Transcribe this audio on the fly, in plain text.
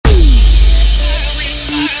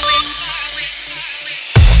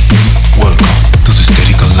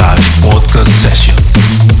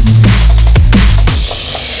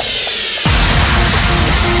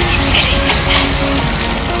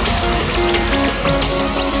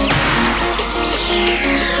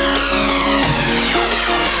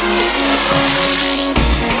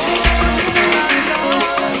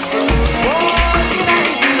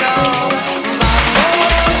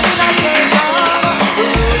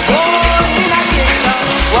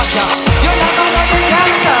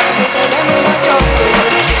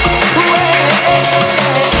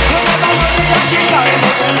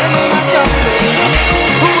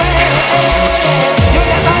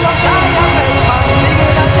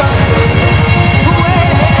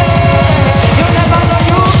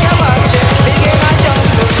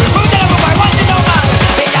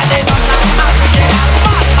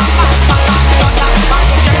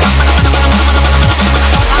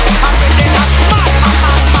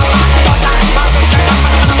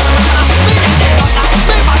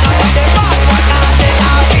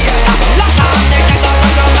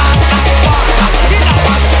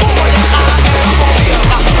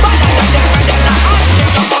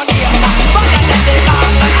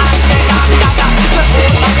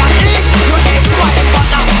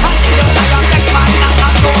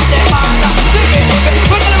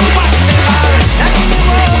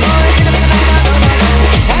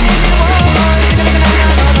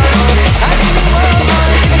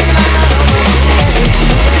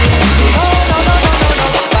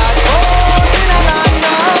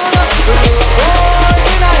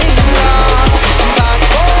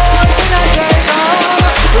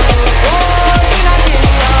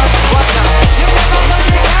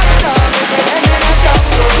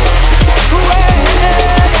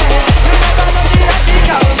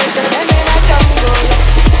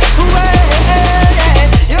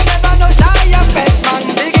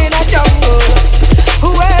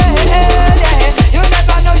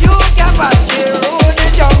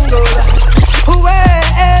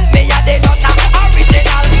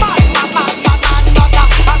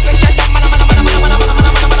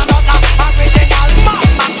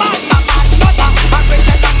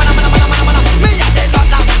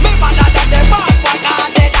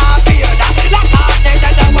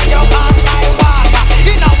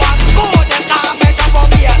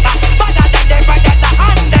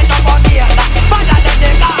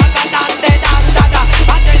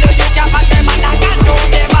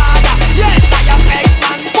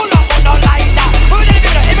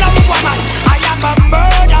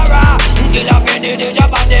the DJ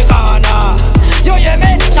on the corner. You hear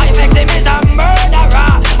me? Shy Maxim is a murderer.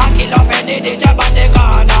 I kill up any DJ on the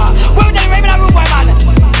corner. Where the raven and rude boy man?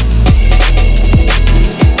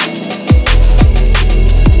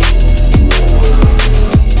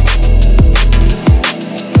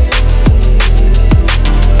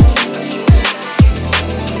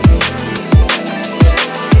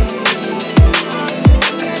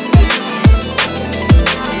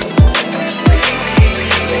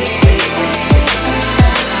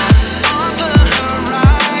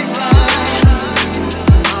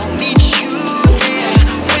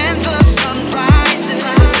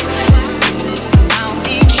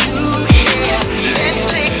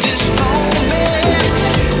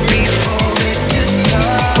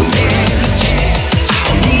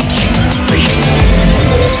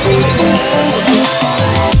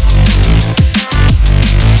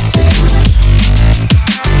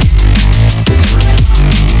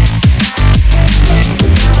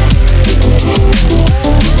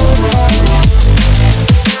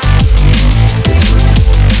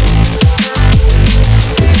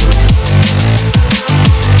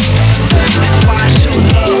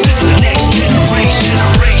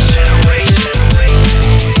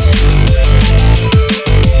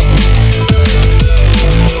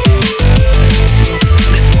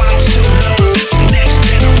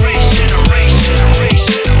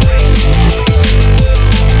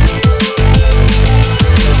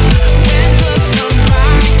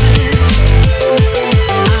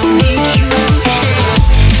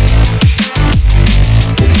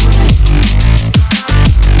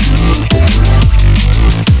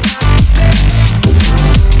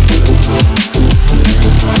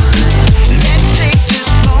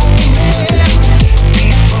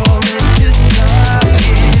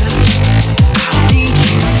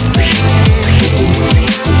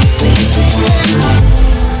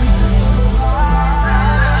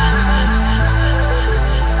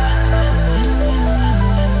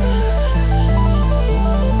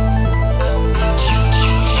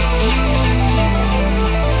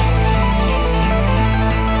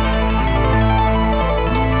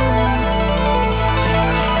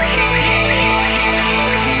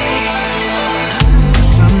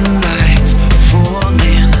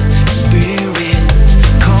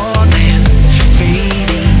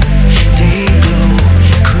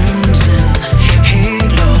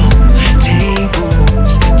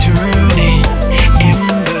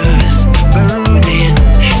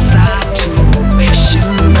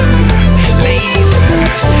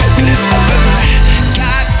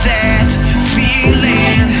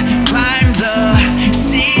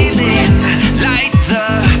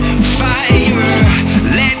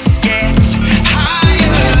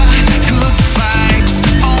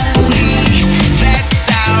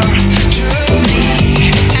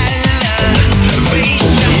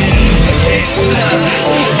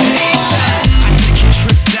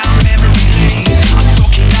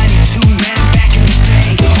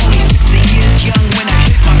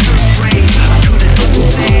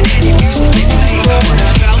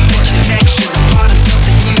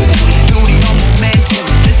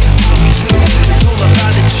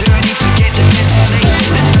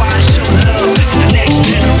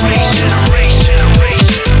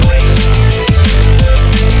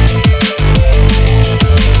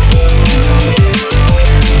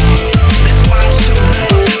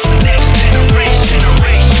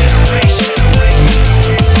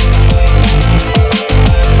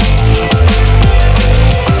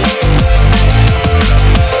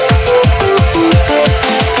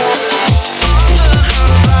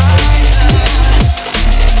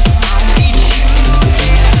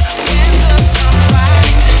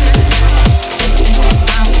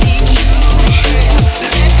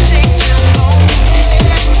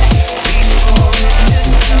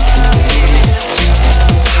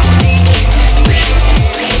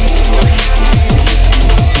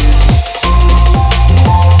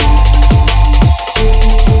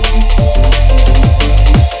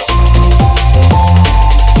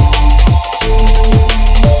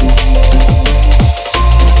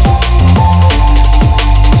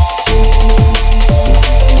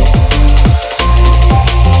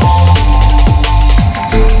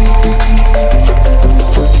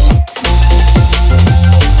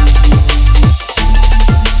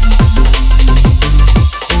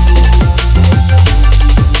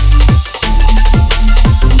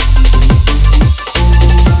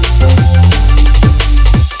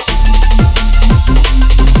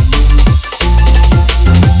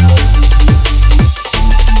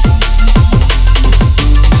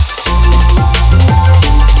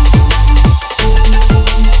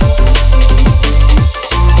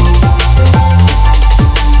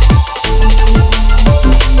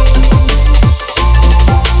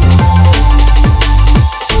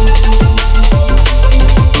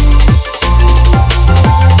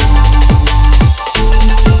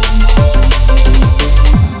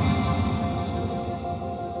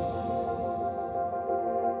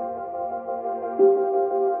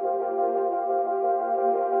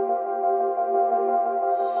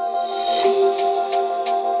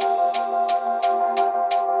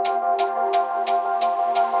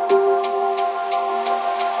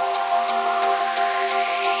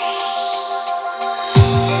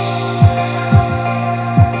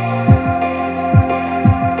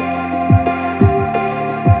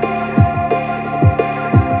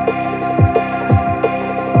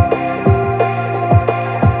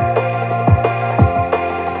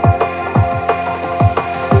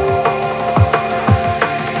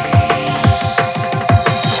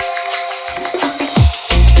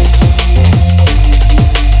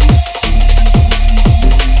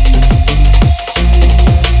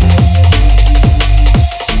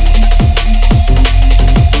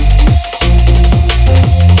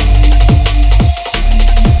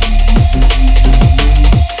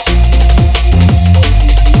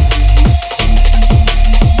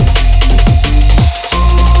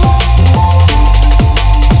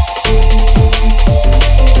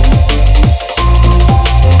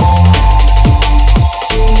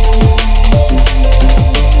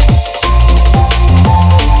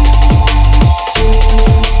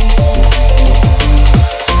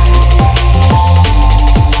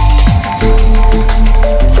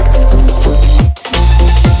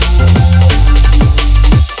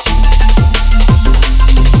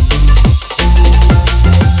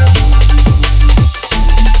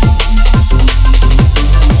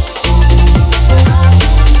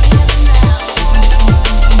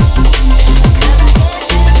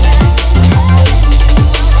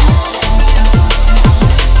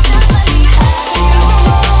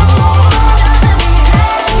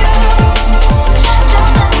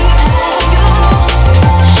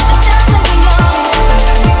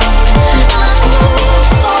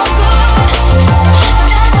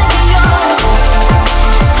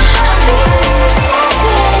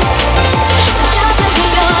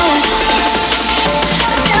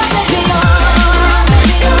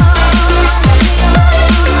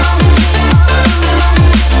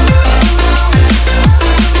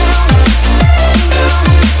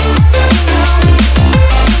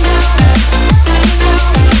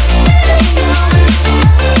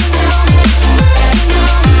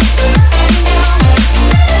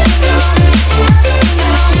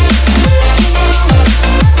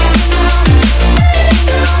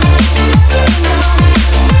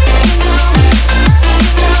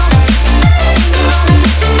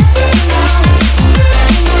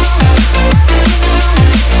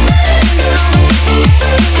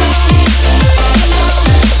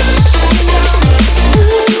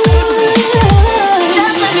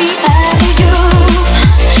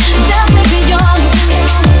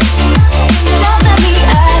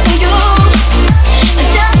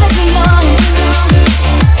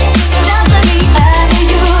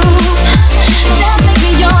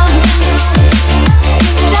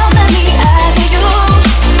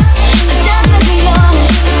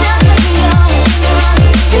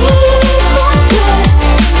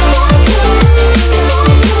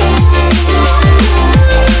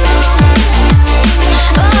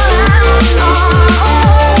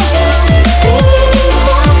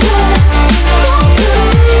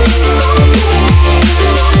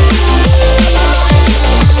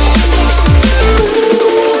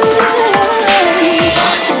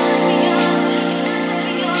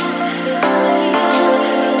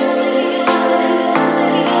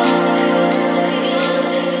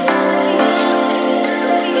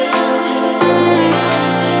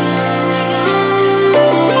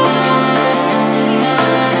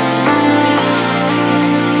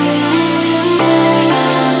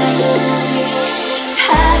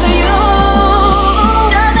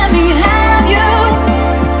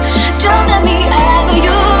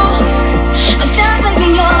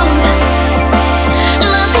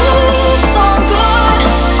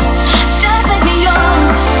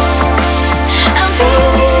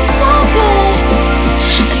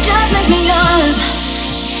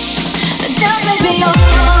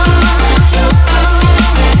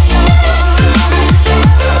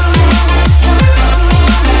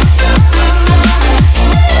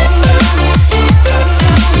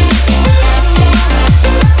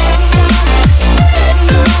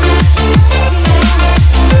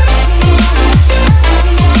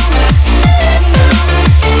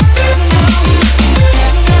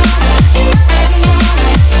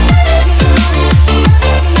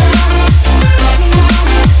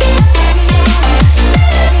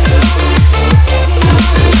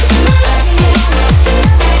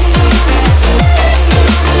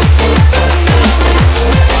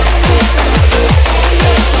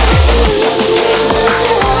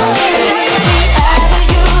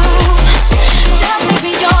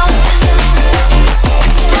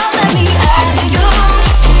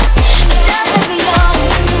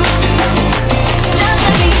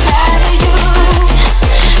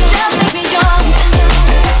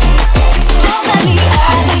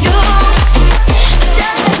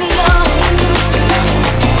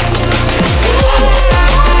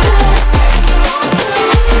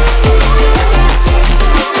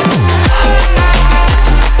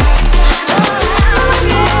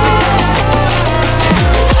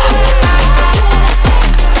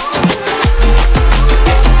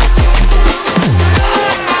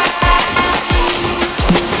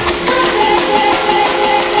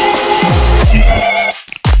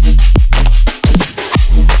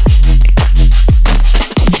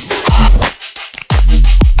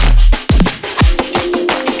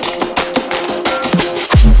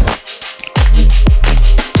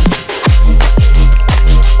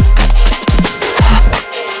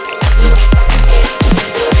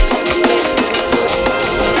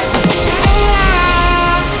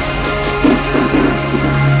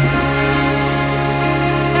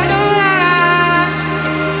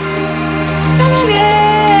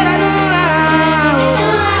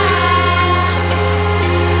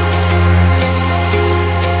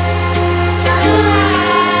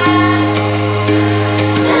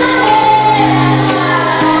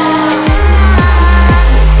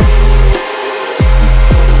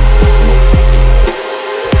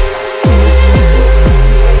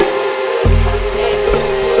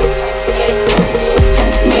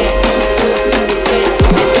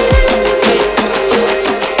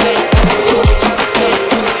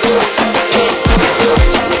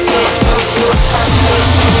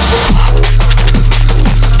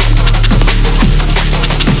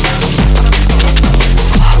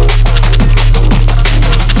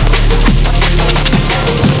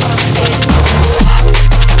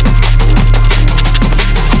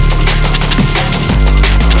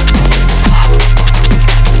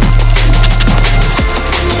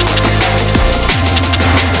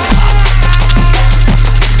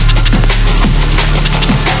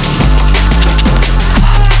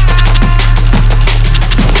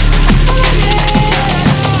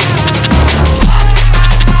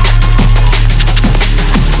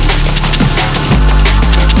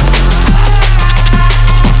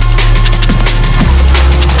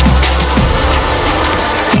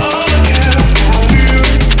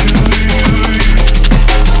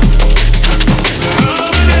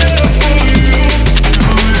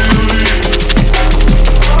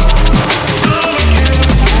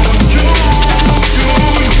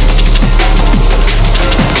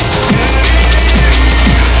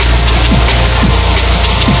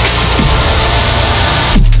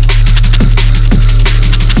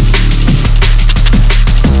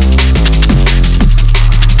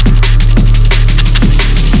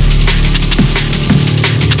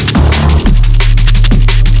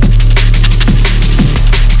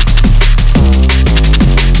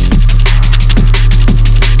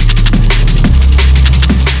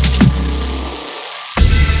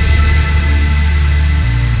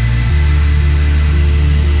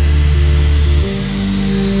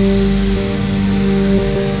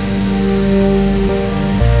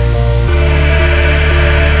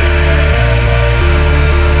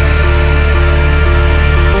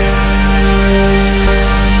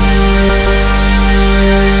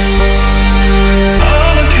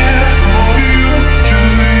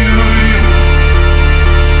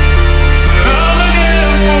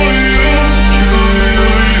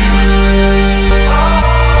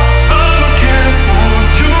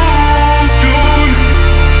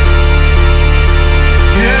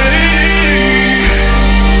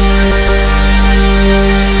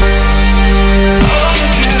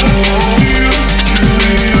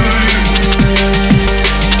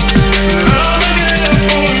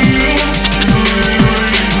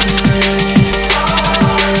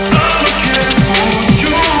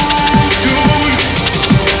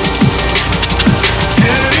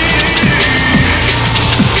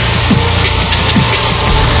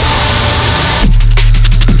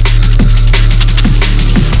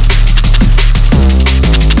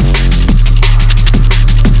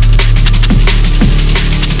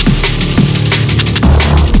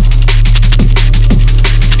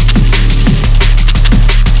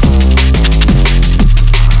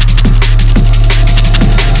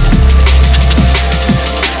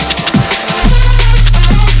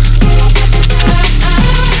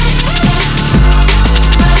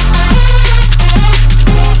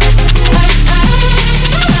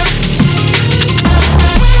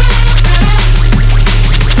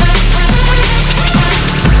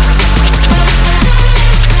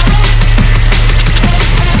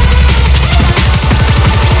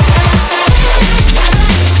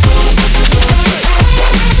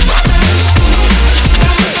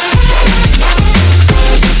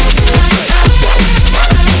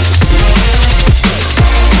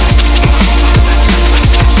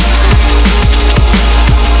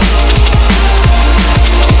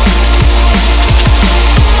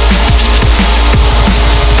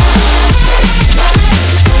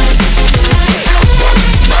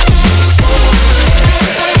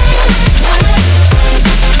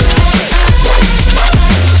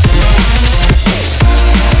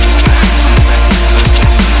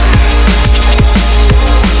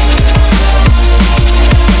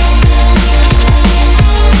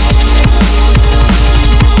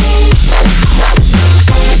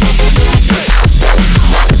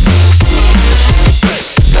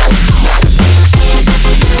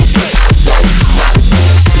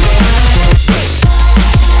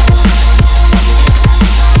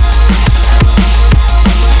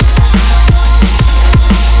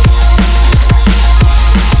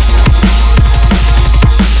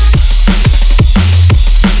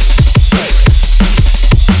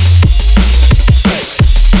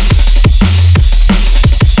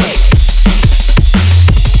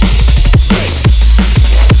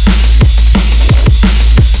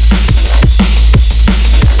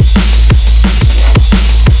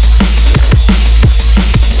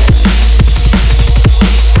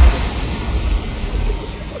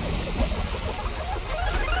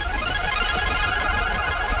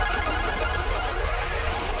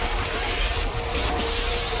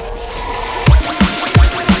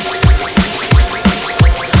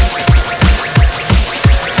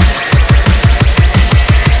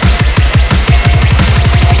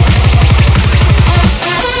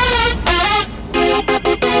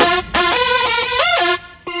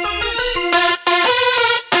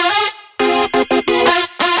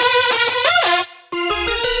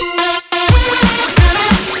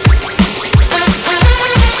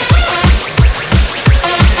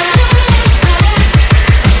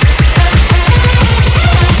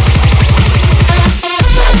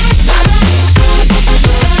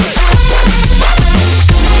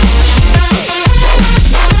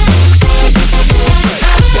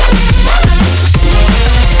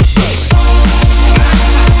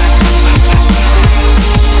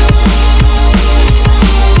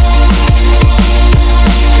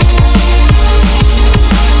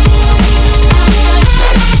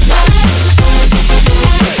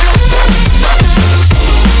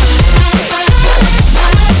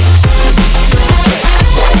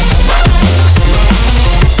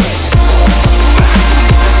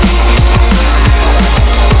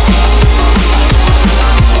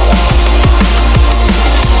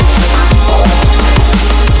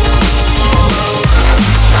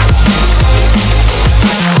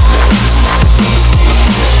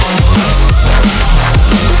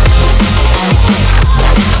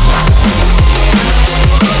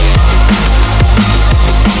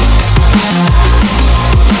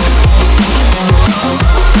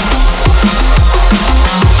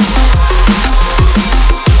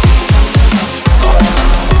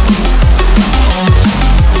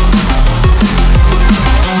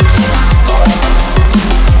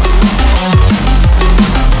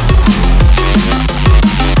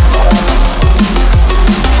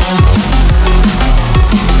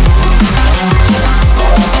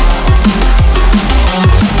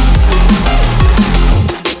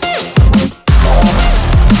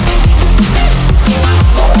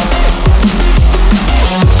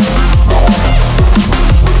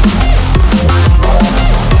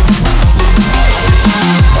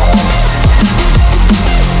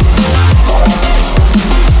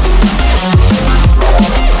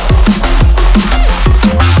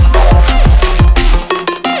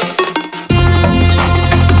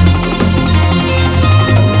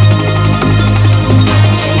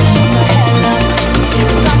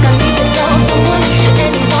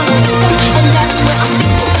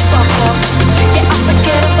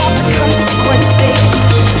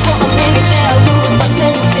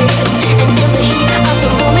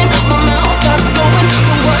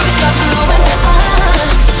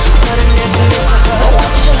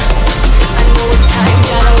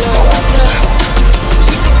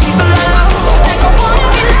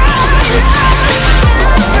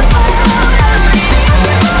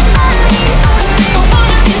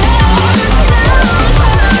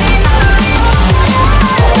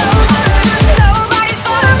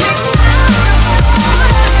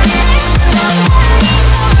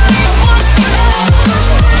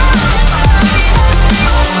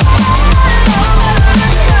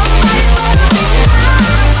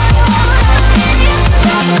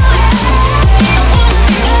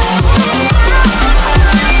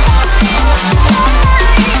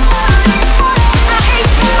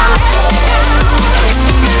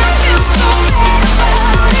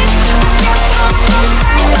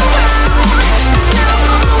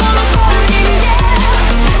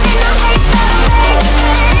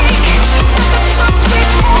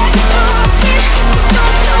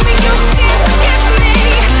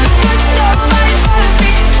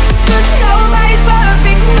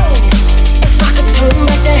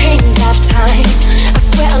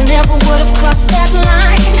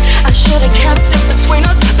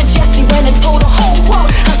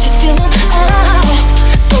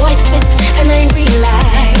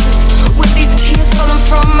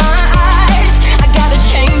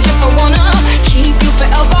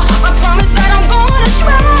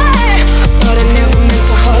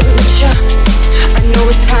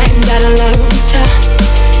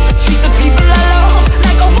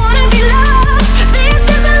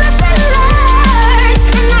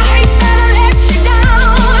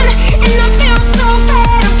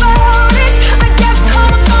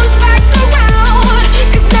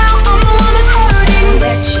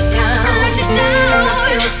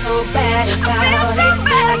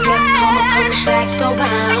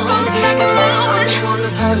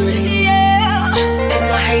 hurting. And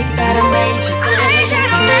I hate that I made you think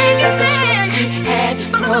that the trust we have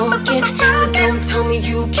is broken. So don't tell me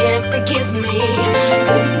you can't forgive me,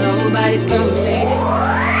 'cause nobody's perfect.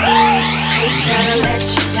 Hate that I let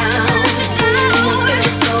you down, and you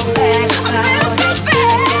feel so bad about it.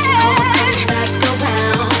 And this all comes back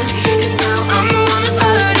around, 'cause now I'm the one who's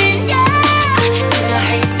hurting. And I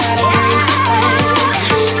hate that I made you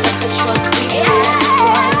think that the trust we have is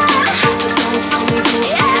broken. So don't tell me you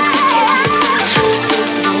can't forgive me,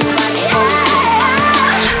 'cause nobody's perfect.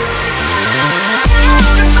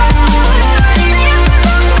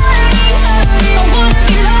 I wanna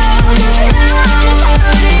be loved, 'cause now I'm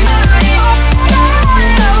hurting.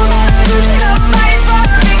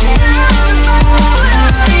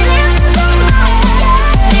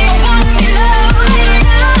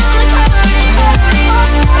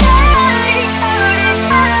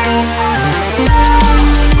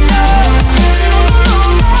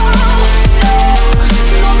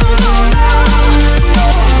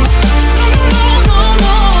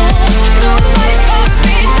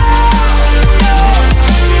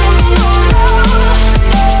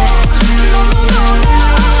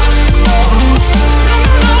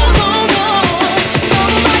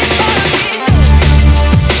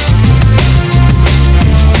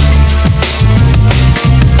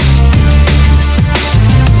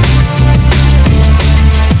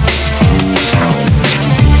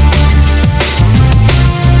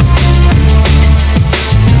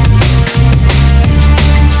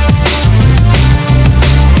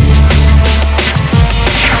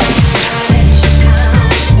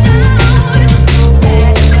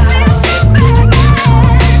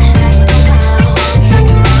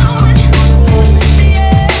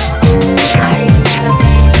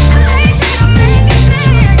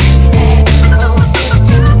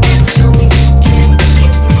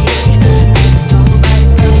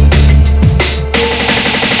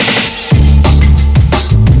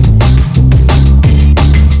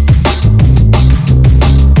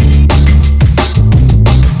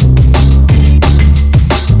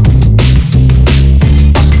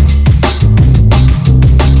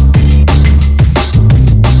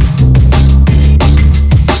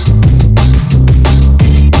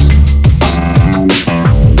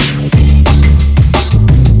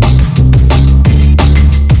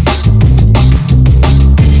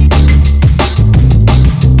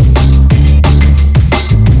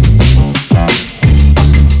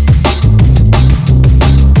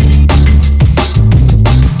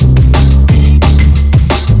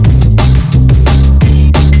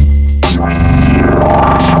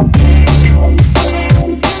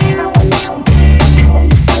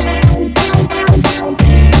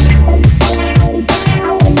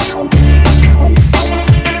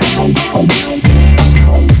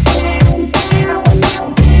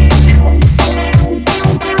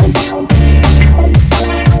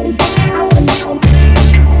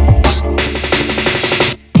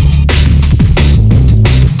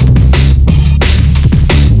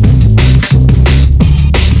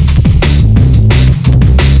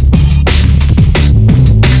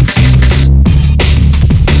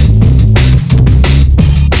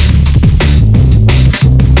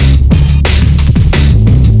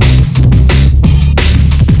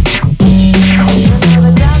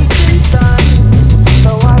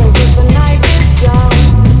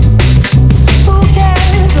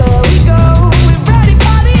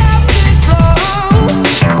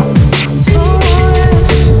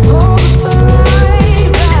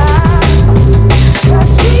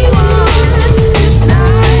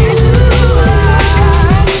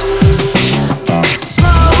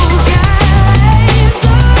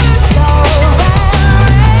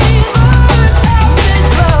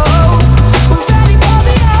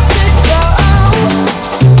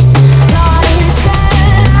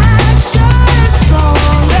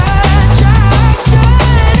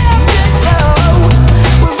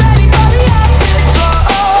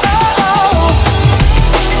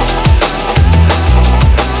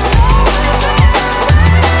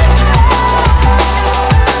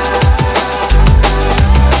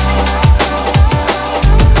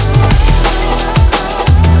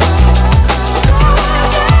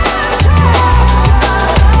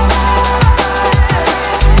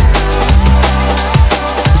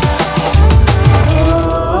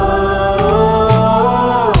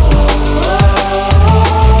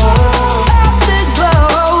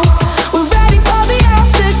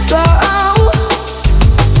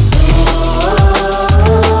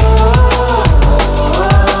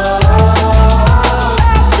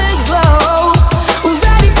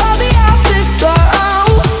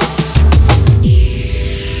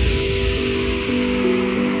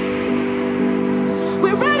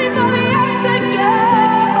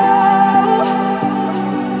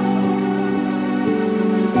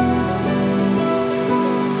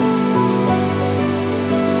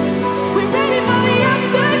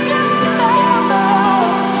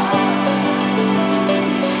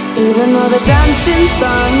 Even though the dancing's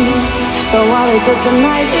done, don't worry 'cause the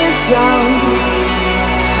night is young.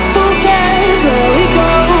 Who cares where we go?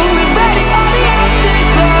 We're ready for the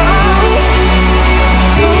afterglow.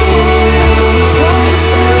 So we'll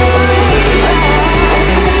closer back,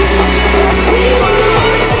 'cause we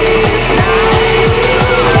want this night to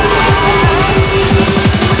last.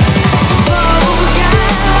 Slow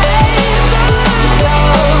games,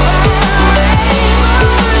 slow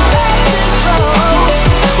rainbows let it flow.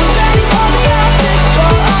 We're ready for the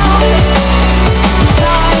afterglow.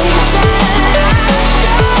 Lights and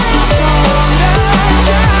action, stronger.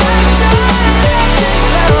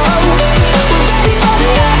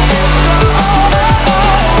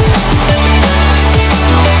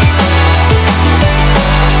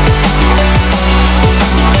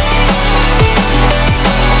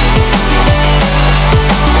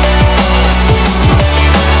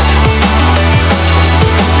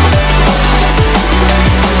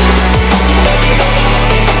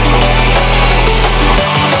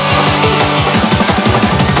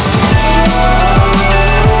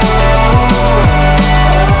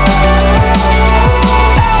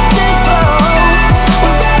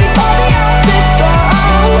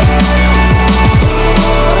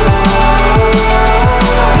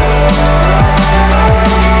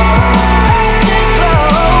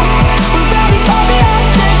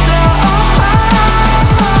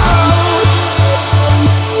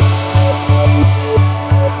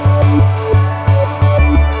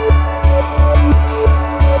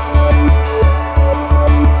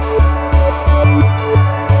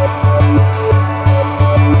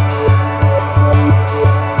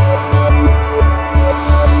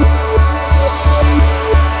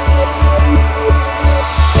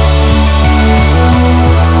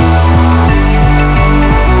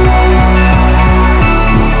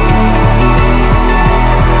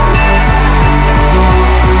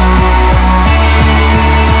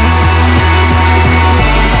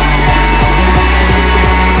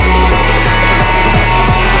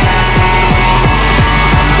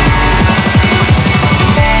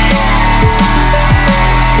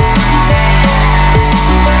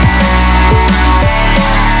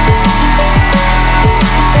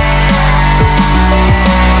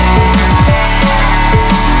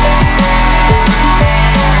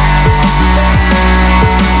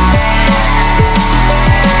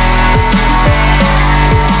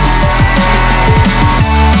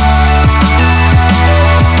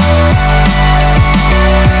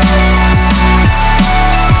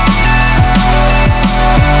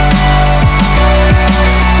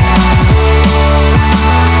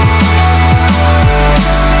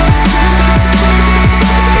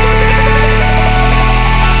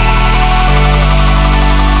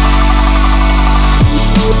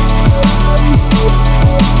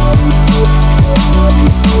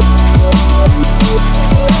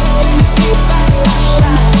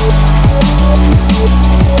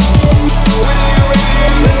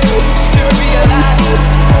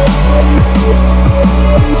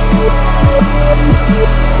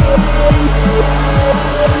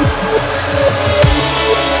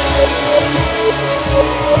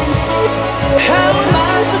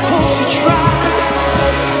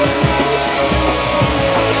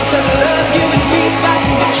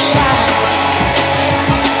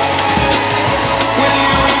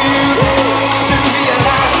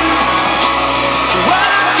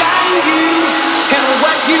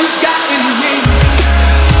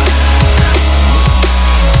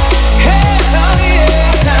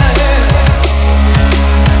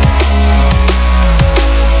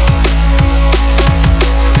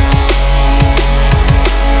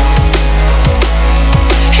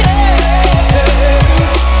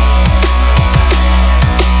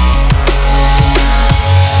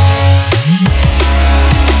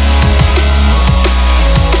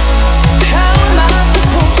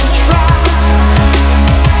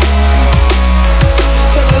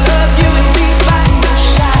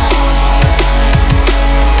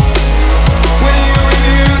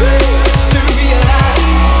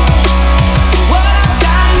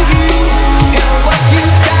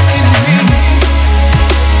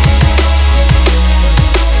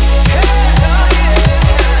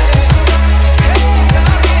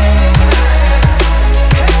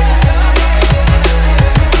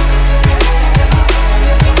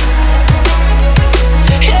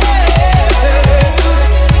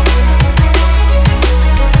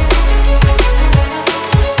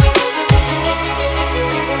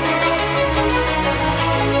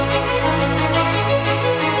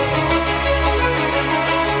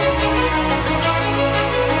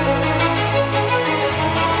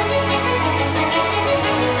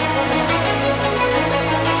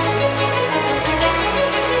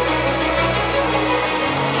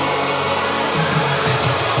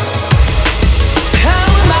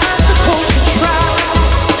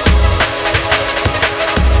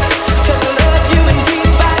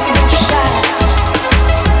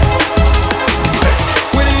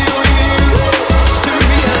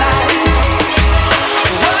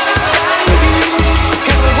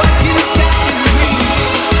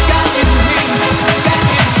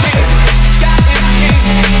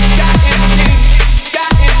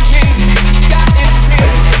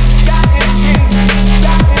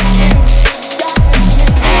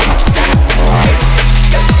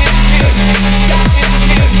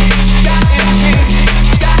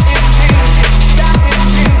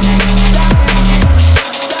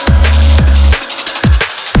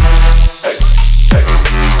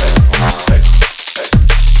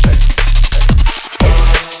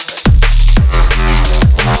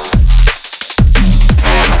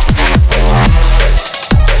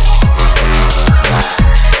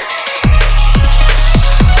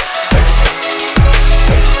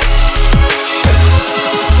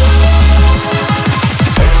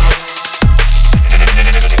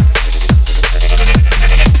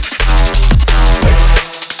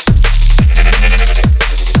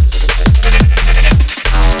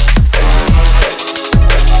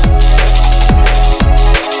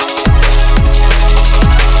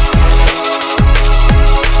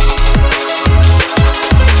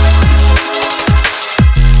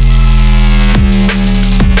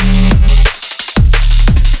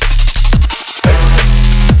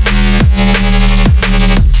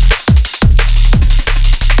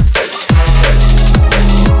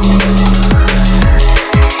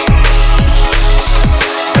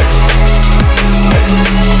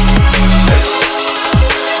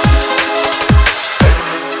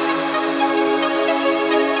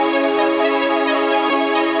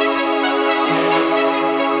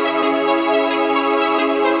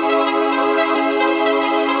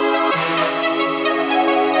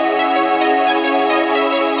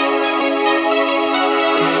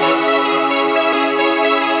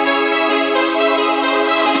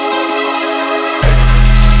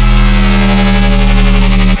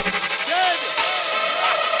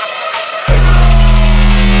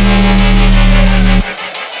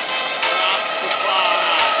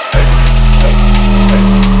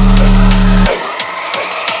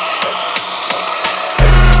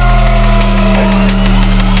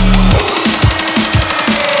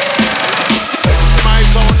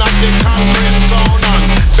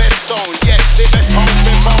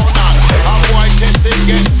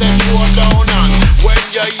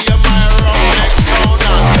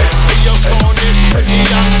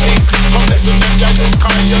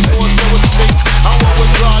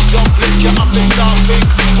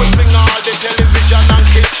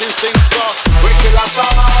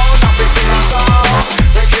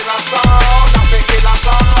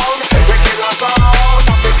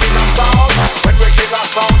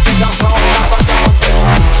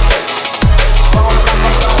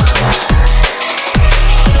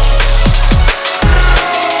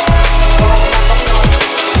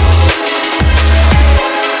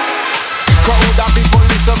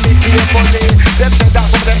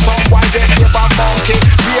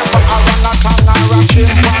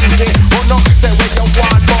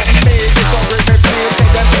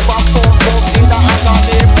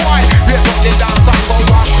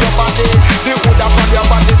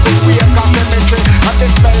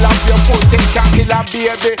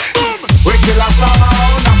 baby. We kill a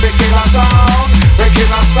sound, we kill a sound. We kill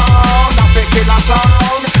a sound, we kill a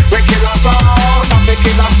sound. We kill a sound, we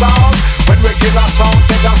kill a sound. When we kill a sound,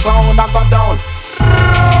 say the sound I go down.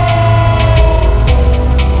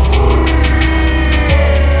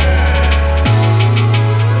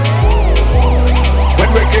 When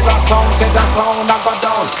we kill a sound, say the sound I go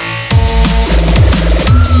down.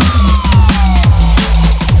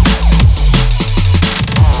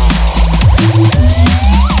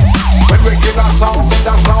 When we kill a sound, say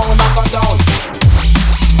the sound I go down.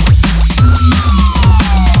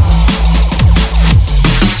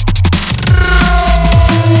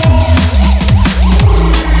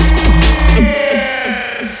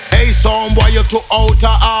 Hey, son, boy, you too out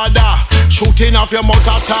of order. Shooting off your mouth,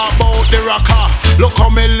 talk about the rocker. Look how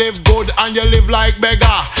me live good and you live like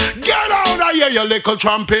beggar. Get out of here, you little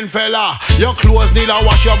tramping fella. Your clothes need a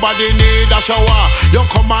wash, your body need a shower. You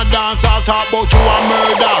come and dance, I'll talk about you a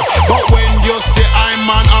murder. But when you say I'm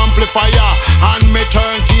an amplifier, and me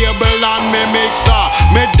turntable and me mixer,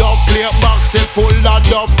 me dub plate box it full of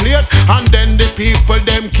dub plate, and then the people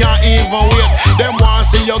them can't even wait. Them want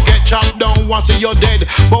see you get chopped down, want see you dead.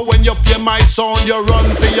 But when you play my sound, you run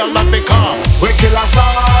for your life because we kill a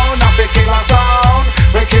sound, we kill a sound.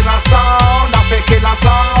 We kill a sound, we kill a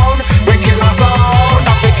sound. We kill a sound,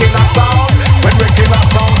 we kill a sound. When we kill a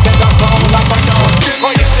sound, say the sound like a sound.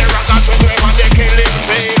 Oh yes, the rock and twist when they kill him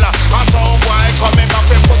feel. A sound boy coming up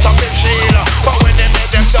and put up his shield. But when they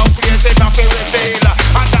make them dub place, it not be reveal.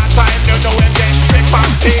 At that time you know when they strip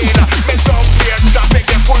and peel. Me dub place drop it,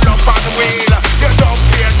 get pull up on the wheel. You dub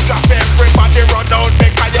place drop everybody run out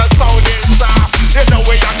because your sound is soft. You know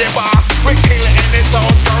we are the boss. We kill any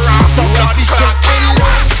sound for after blood clot.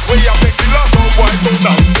 We are the killer sound boy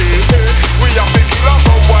tonight. We are the killer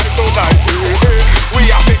sound boy tonight.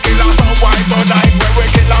 We are the killer sound boy tonight. When we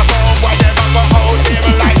kill a sound boy, they never go out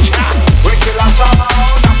even like that. We kill a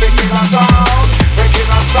sound, we kill a sound. We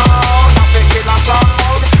kill a sound, we kill a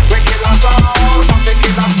sound. We kill a sound, we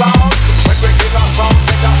kill a sound. When we kill a sound,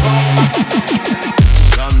 say the sound.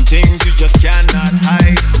 Some things you just cannot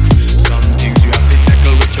hide. Some things you have to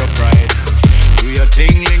settle with your pride. Do your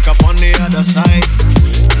thing, link up on the other side.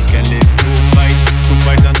 You can live to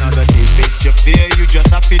fight another day. Face your fear, you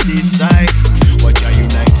just have to decide. What you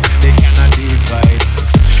unite, they cannot divide.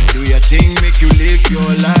 Do your thing, make you live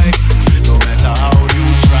your life. No matter how you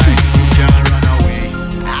try, you can't run away.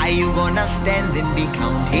 Are you gonna stand and be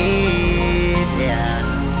counted? Yeah.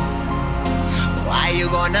 Why you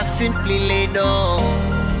gonna simply lay down?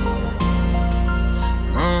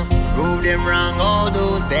 Prove them wrong, all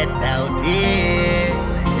those that doubted.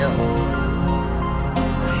 Yo.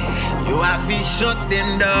 You have to shut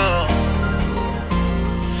them down.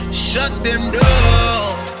 Shut them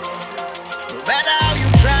down. No matter how you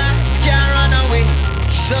try, you can't run away.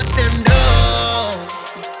 Shut them down.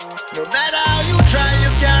 No matter how you try,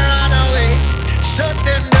 you can't run away. Shut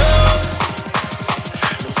them down.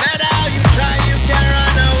 No matter how you try, you can't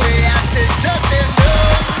run away. I said shut them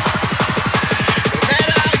down. No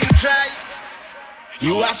matter how you try,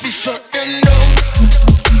 you have to shut them down.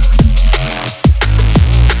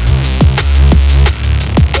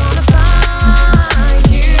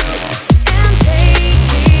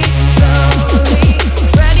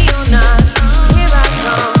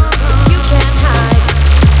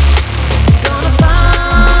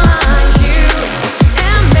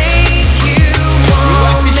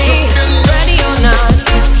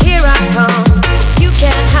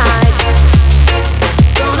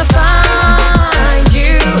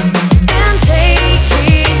 Take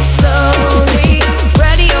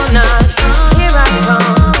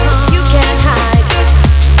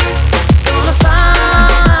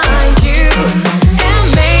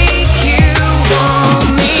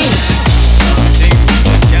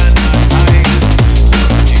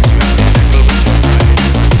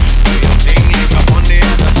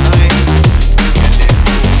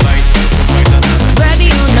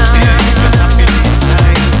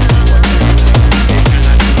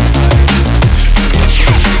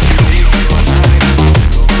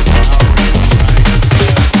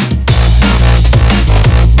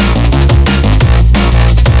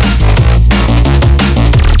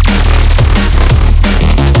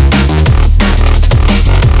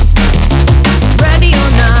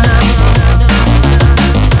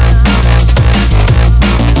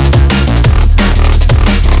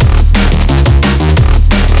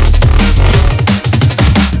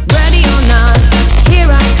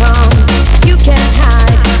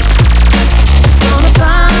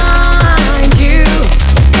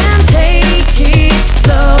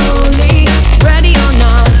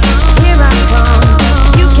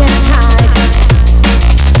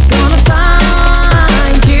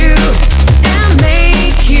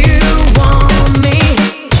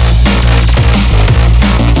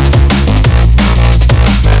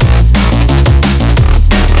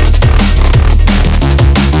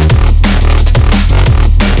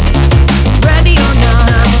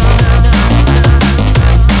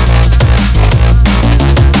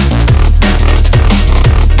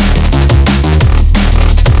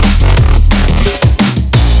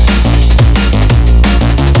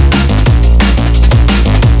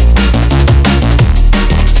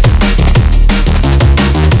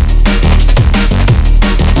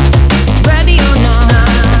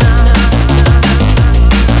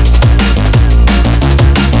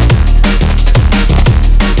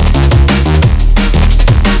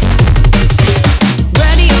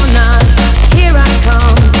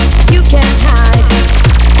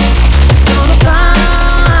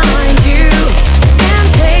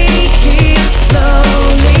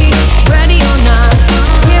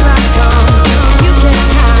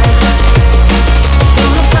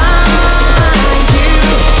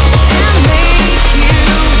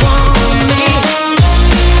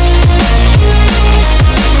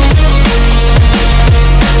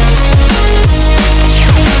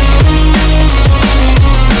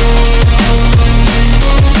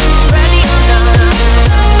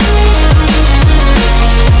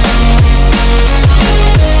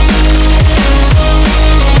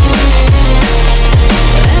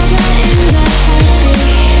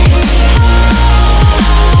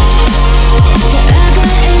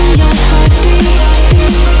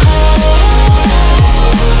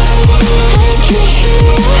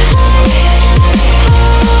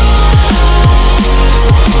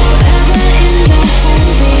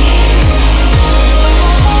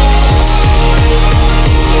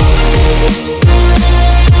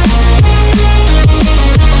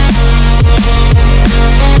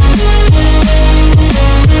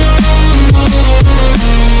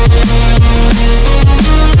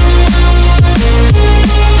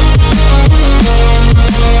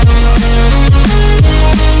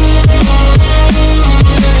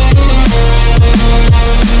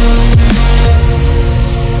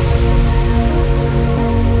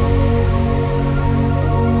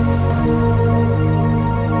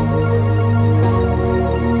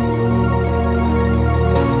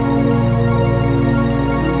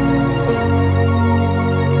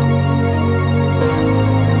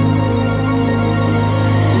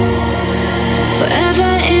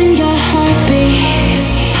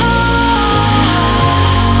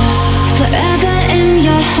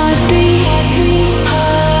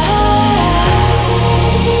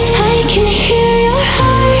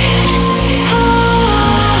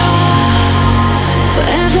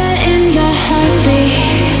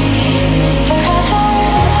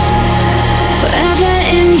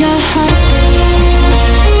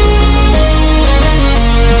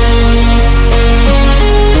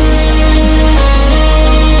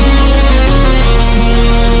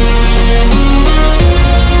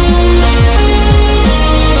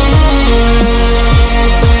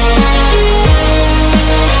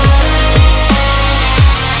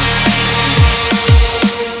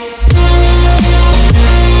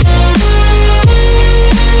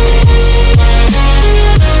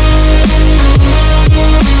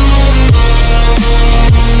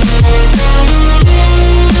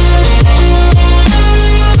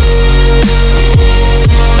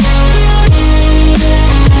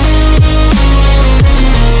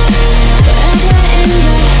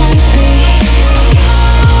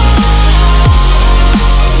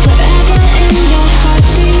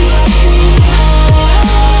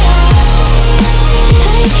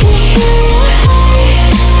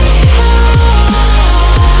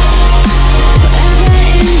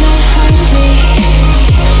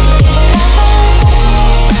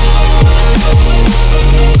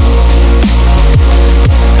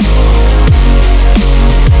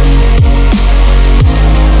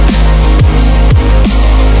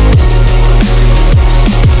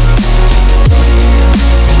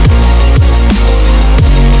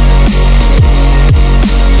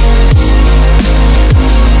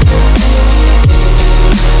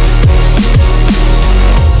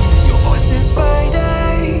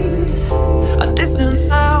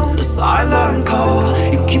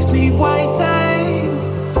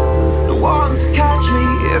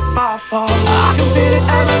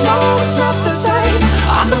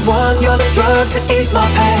one, you're the drug to ease my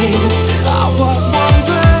pain. I was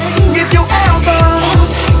wondering if you ever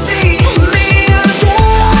see me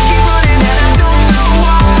again. I keep running and I don't know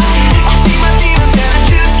why. I see my demons and I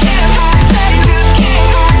just can't hide them.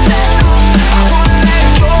 I wanna let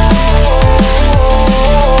go.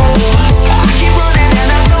 I keep running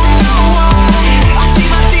and I don't know why. I see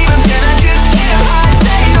my demons and I just can't hide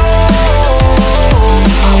them.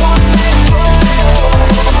 I wanna let go.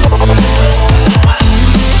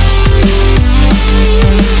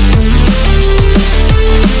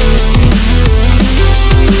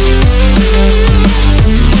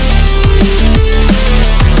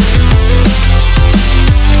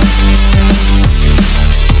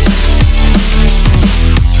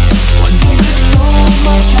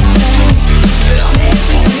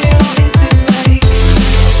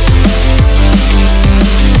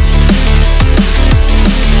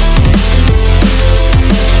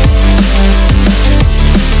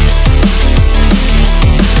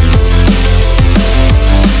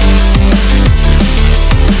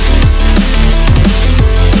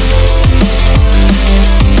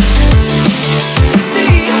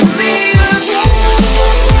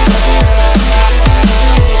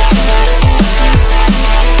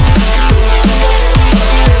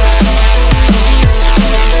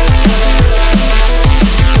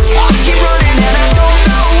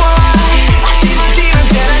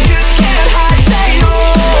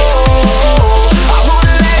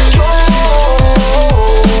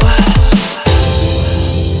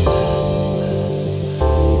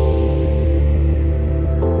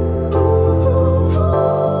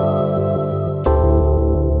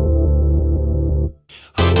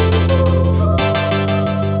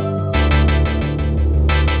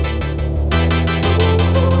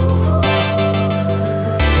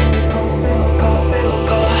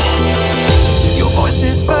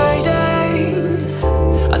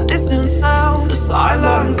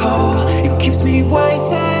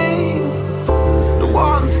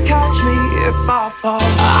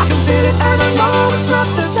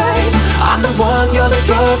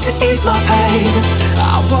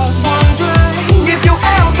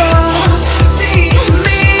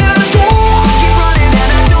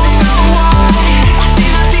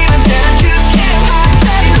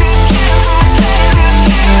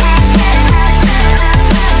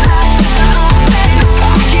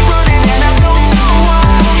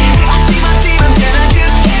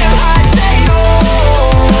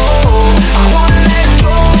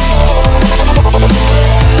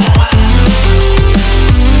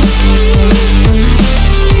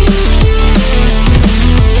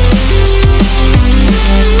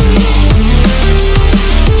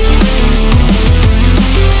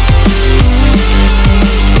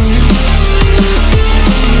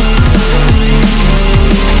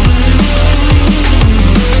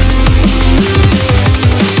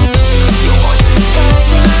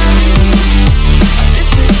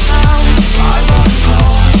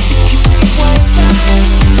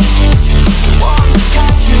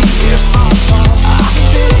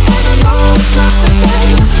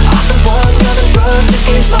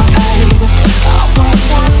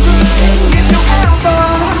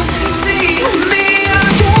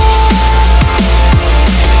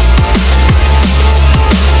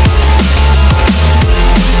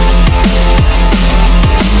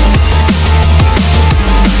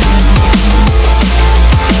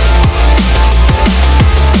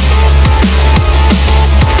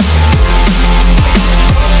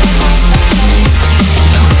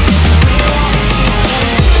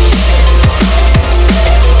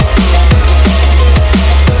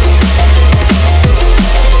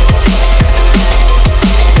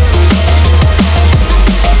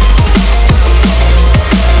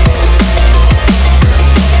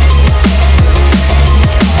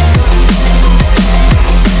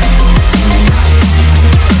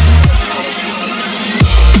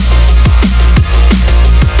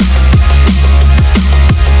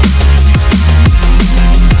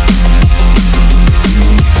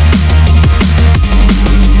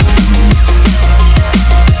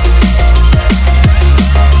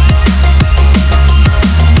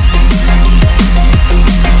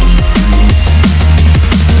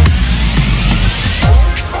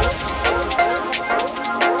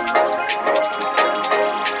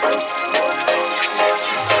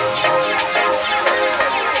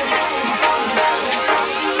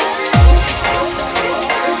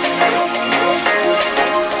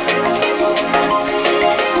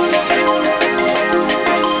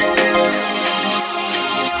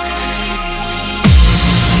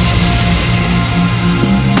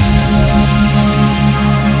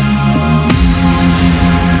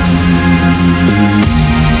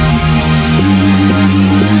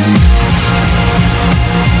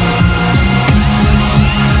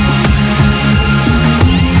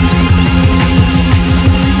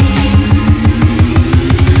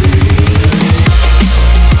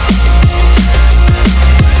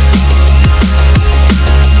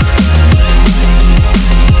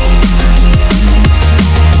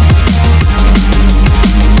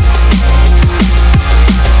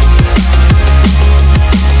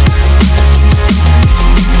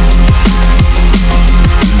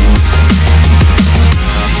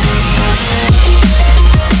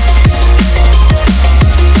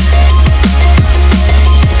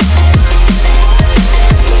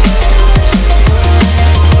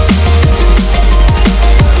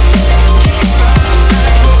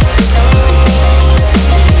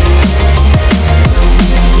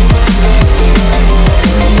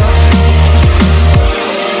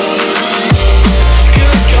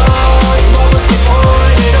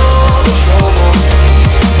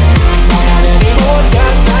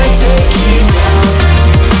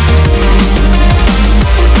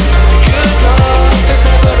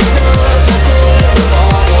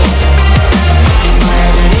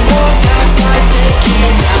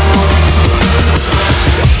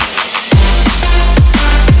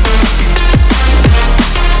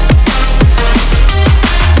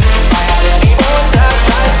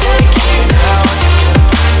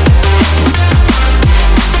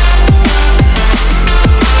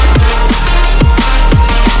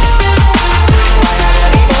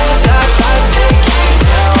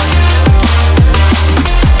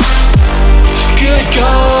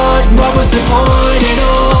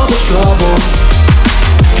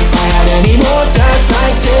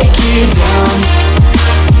 take you down.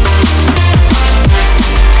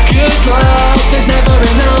 Good luck, there's never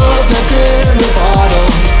enough left in the bottle.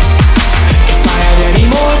 If I had any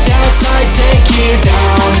more doubts, I'd take you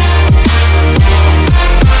down.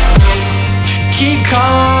 Keep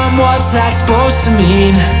calm, what's that supposed to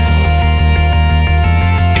mean?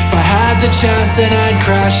 If I had the chance, then I'd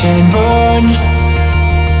crash and burn.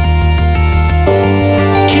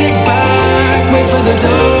 Kick back, wait for the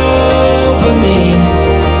dopamine.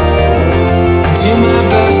 I do my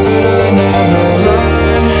best, but I never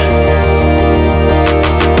learn.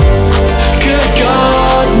 Good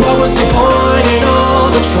God, what was the point in all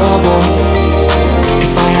the trouble?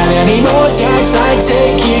 If I had any more doubts, I'd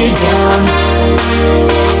take you down.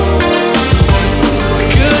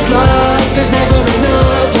 Good luck, there's never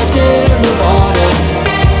enough left in the bottle.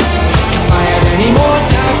 If I had any more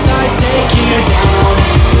doubts, I'd take you down.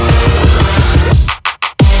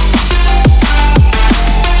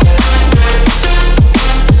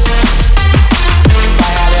 If I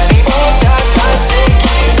had any more doubts, I'd take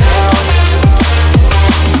you down.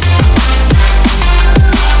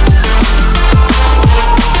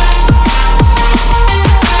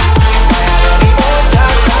 If I had any more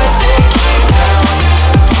doubts, I'd take you down.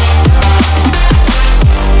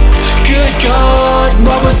 Good God,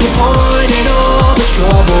 what was the point in all the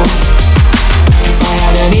trouble? If I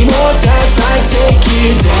had any more doubts, I'd take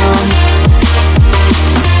you down.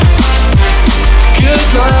 Good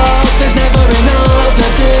luck, there's never enough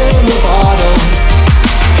left in the bottle.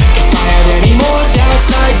 If I had any more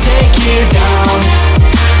doubts, I'd take you down.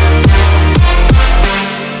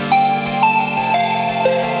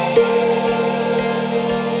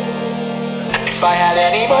 If I had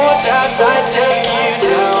any more doubts, I'd take you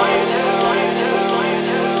down.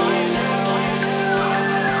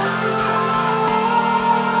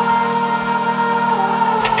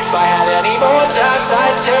 If I had any more doubts,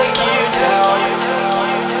 I'd take